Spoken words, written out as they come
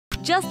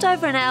Just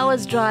over an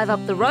hour's drive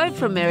up the road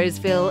from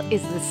Marysville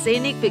is the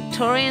scenic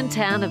Victorian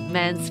town of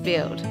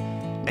Mansfield.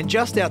 And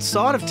just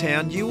outside of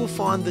town, you will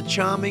find the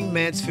charming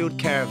Mansfield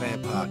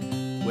Caravan Park,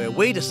 where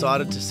we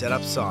decided to set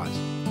up site.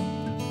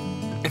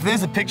 If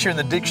there's a picture in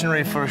the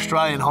dictionary for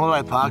Australian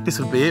holiday park, this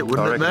would be it,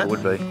 wouldn't it, Matt? I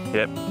reckon it would be,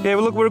 yep. Yeah,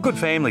 well, look, we're a good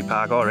family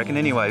park, I reckon.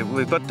 Anyway,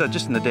 we've got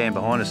just in the dam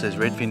behind us, there's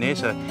redfin there,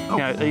 so, you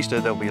know,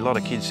 Easter there'll be a lot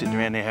of kids sitting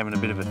around there having a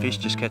bit of a fish,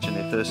 just catching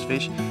their first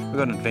fish. We've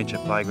got an adventure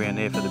playground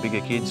there for the bigger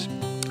kids.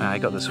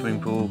 You've got the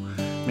swimming pool,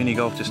 mini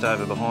golf just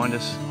over behind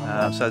us,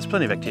 so there's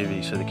plenty of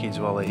activities for the kids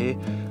while they're here.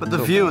 But the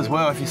view as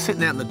well, if you're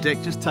sitting out on the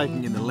deck, just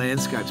taking in the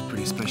landscape's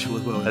pretty special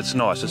as well. It's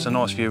nice, it's a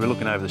nice view. We're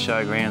looking over the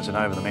showgrounds and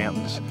over the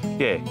mountains.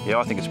 Yeah,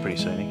 I think it's pretty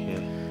scenic,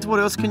 yeah. So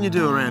what else can you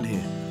do around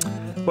here?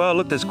 Well,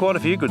 look, there's quite a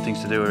few good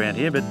things to do around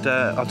here, but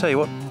I'll tell you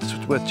what, it's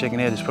worth checking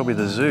out is probably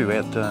the zoo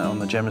out on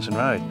the Jamison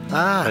Road.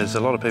 There's a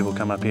lot of people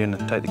come up here and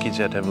take the kids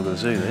out to have a look at the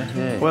zoo there.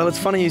 Yeah. Well, it's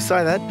funny you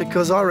say that,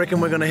 because I reckon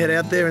we're going to head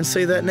out there and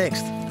see that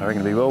next. I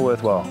reckon it'll be well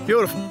worthwhile.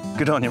 Beautiful.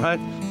 Good on you, mate.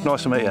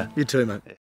 Nice to meet you. You too, mate.